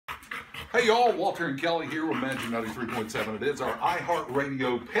Hey y'all, Walter and Kelly here with Magic 93.7. It is our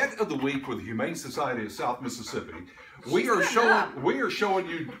iHeartRadio Pet of the Week with the Humane Society of South Mississippi. We are showing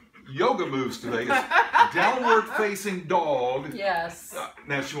you yoga moves today. It's downward facing dog. Yes.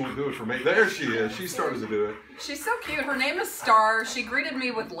 Now she won't do it for me. There she is. She started to do it. She's so cute. Her name is Star. She greeted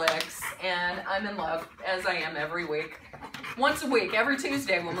me with licks, and I'm in love, as I am every week. Once a week, every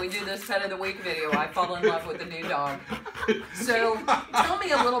Tuesday when we do this Pet of the Week video, I fall in love with a new dog. So tell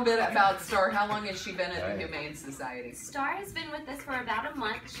me a little bit about Star. How long has she been at the Humane Society? Star has been with us for about a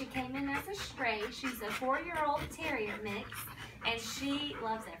month. She came in as a stray. She's a 4-year-old terrier mix, and she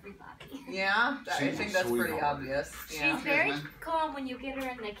loves everybody. Yeah, I think that's pretty obvious. Yeah. She's very calm when you get her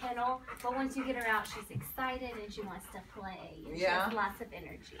in the kennel, but once you get her out, she's excited and she wants to play. And she has lots of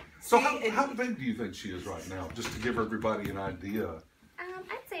energy. So how big do you think she is right now? Just to give everybody an idea.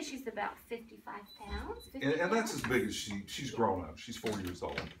 I'd say she's about 55 pounds. And that's as big as she's grown up. She's 4 years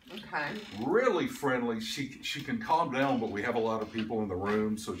old. Okay. Really friendly. She can calm down, but we have a lot of people in the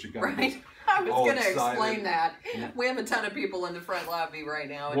room, so she kind of gets I was going to excited. explain that. Yeah. We have a ton of people in the front lobby right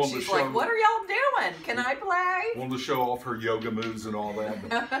now, and she's like, "What are y'all doing? Can I play?" Wanted to show off her yoga moves and all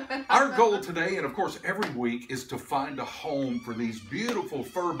that. Our goal today, and of course every week, is to find a home for these beautiful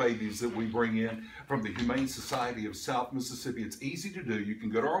fur babies that we bring in from the Humane Society of South Mississippi. It's easy to do. You can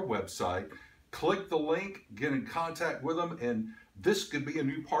go to our website, click the link, get in contact with them, and this could be a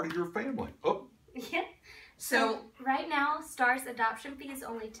new part of your family. Oh. Yeah. So right now, Star's adoption fee is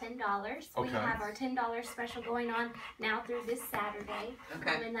only $10. We have our $10 special going on now through this Saturday.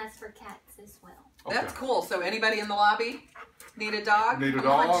 Okay. And that's for cats as well. Okay. That's cool. So anybody in the lobby need a dog? Need a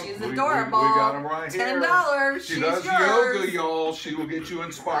dog? On, she's adorable. We got them right here. $10. She does yoga, y'all. She will get you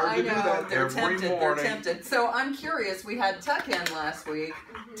inspired to do that every morning. They're tempted. So I'm curious. We had Tuck in last week.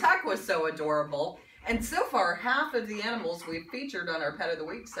 Tuck was so adorable. And so far, half of the animals we've featured on our Pet of the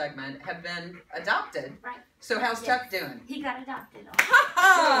Week segment have been adopted. Right. So how's Tuck doing? He got adopted.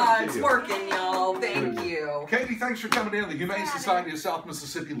 It's working, y'all. Thank you. Katie, thanks for coming in. The Humane Society of South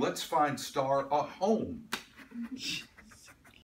Mississippi. Let's find Star a home.